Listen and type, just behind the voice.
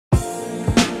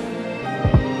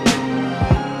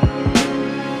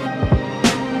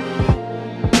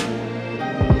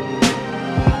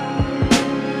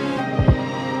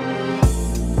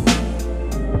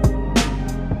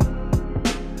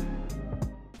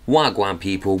Wagwan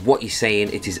people, what you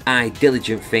saying? It is I,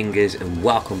 Diligent Fingers, and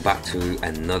welcome back to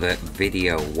another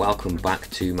video. Welcome back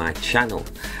to my channel.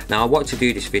 Now I want to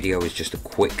do this video as just a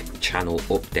quick channel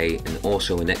update and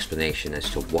also an explanation as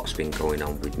to what's been going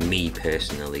on with me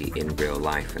personally in real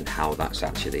life and how that's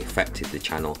actually affected the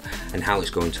channel and how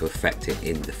it's going to affect it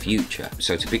in the future.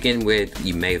 So to begin with,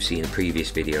 you may have seen a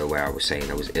previous video where I was saying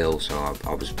I was ill, so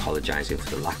I was apologising for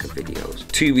the lack of videos.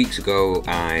 2 weeks ago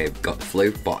I got the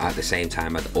flu, but at the same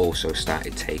time I'd also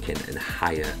started taking a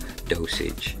higher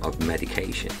dosage of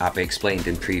medication. I've explained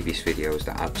in previous videos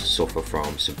that I suffer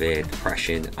from severe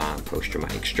depression and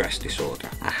post-traumatic stress disorder.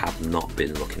 I have not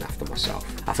been looking after myself.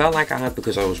 I felt like I had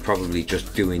because I was probably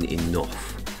just doing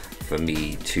enough for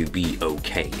me to be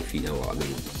okay, if you know what I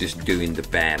mean. Just doing the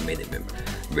bare minimum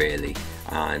really,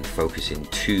 and focusing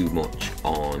too much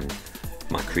on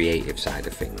my creative side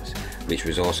of things, which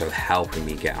was also helping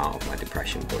me get out of my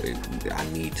depression, but I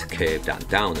need to curb that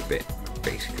down a bit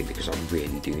basically, because I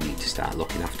really do need to start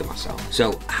looking after myself.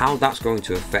 So how that's going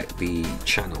to affect the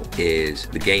channel is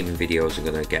the gaming videos are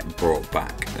going to get brought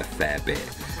back a fair bit.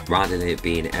 Rather than it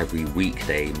being every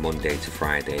weekday, Monday to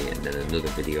Friday, and then another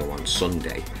video on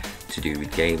Sunday to do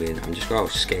with gaming, I'm just going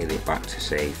to scale it back to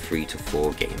say 3 to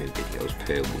 4 gaming videos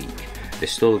per week.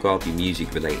 There's still got to be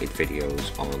music related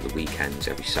videos on the weekends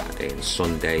every Saturday and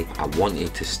Sunday. I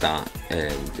wanted to start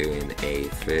doing a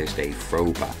Thursday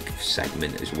throwback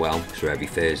segment as well. So every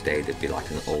Thursday there'd be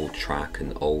like an old track,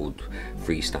 an old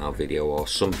freestyle video or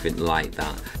something like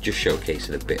that, just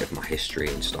showcasing a bit of my history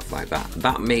and stuff like that.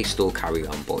 That may still carry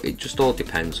on, but it just all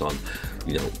depends on,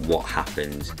 you know, what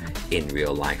happens in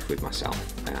real life with myself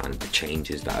and the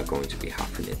changes that are going to be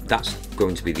happening. That's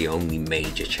going to be the only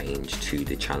major change to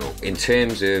the channel. In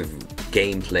terms of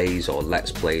gameplays or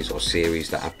let's plays or series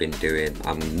that I've been doing,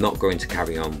 I'm not going to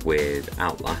carry on with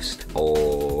Outlast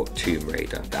or Tomb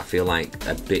Raider. I feel like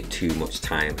a bit too much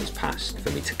time has passed for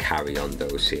me to carry on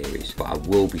those series, but I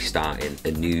will be starting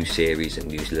a new series, a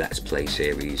new let's play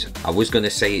series. I was going to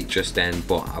say it just then,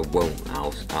 but I won't.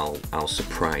 I'll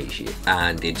surprise you.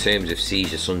 And in terms of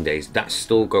Seizure Sundays, that's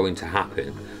still going to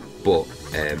happen, but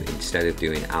instead of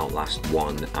doing Outlast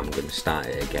 1, I'm going to start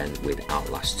it again with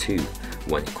Outlast 2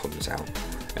 when it comes out,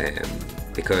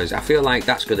 because I feel like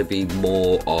that's going to be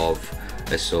more of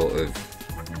a sort of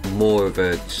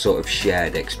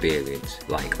shared experience.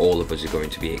 Like all of us are going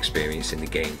to be experiencing the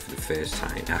game for the first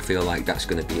time. I feel like that's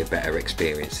going to be a better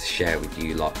experience to share with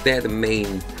you lot. They're the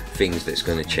main things that's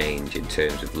going to change in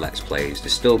terms of let's plays.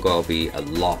 There's still got to be a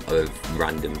lot of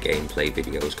random gameplay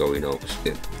videos going up.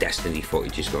 The Destiny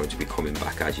footage is going to be coming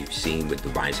back, as you've seen with the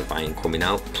Rise of Iron coming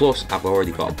out. Plus I've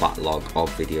already got a backlog of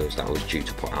videos that I was due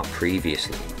to put out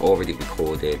previously, already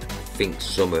recorded. I think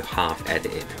some are half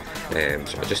edited.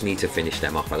 So I just need to finish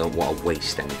them off. I don't want to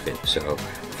waste anything. So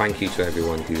thank you to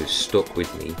everyone who has stuck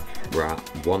with me. We're at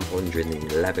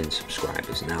 111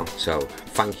 subscribers now, so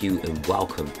thank you and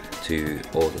welcome to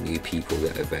all the new people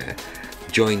that have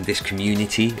joined this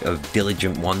community of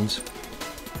diligent ones.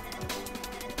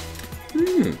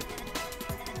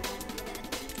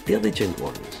 Diligent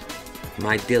ones,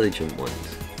 my diligent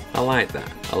ones. I like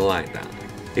that. I like that.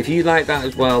 If you like that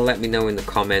as well, let me know in the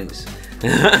comments. Do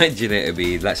you know what I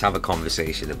mean? Let's have a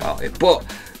conversation about it. But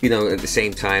you know, at the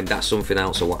same time, that's something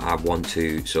else what I want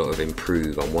to sort of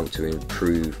improve. I want to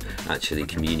improve actually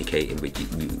communicating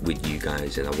with you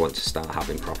guys, and I want to start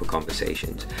having proper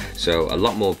conversations. So a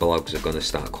lot more vlogs are going to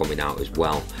start coming out as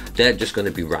well. They're just going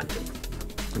to be random.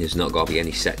 There's not going to be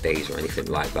any set days or anything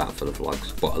like that for the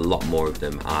vlogs, but a lot more of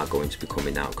them are going to be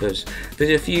coming out because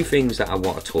there's a few things that I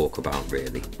want to talk about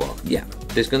really. But yeah,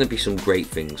 there's going to be some great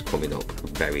things coming up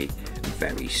very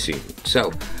soon.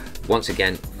 So once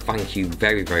again, thank you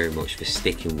very much for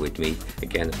sticking with me.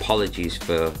 Again, apologies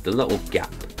for the little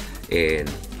gap in,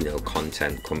 you know,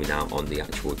 content coming out on the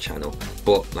actual channel,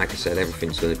 but like I said,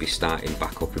 everything's going to be starting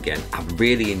back up again. I've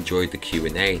really enjoyed the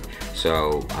Q&A,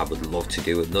 so I would love to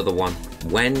do another one.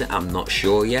 When, I'm not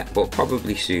sure yet, but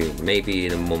probably soon, maybe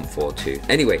in a month or two.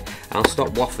 Anyway, I'll stop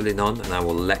waffling on and I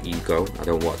will let you go. I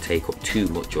don't want to take up too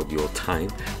much of your time,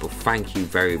 but thank you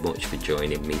very much for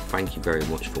joining me. Thank you very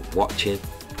much for watching.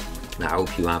 I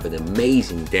hope you have an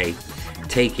amazing day.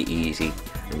 Take it easy,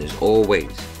 and as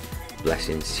always,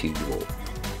 blessings to you all.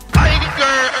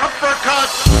 Tiger uppercut.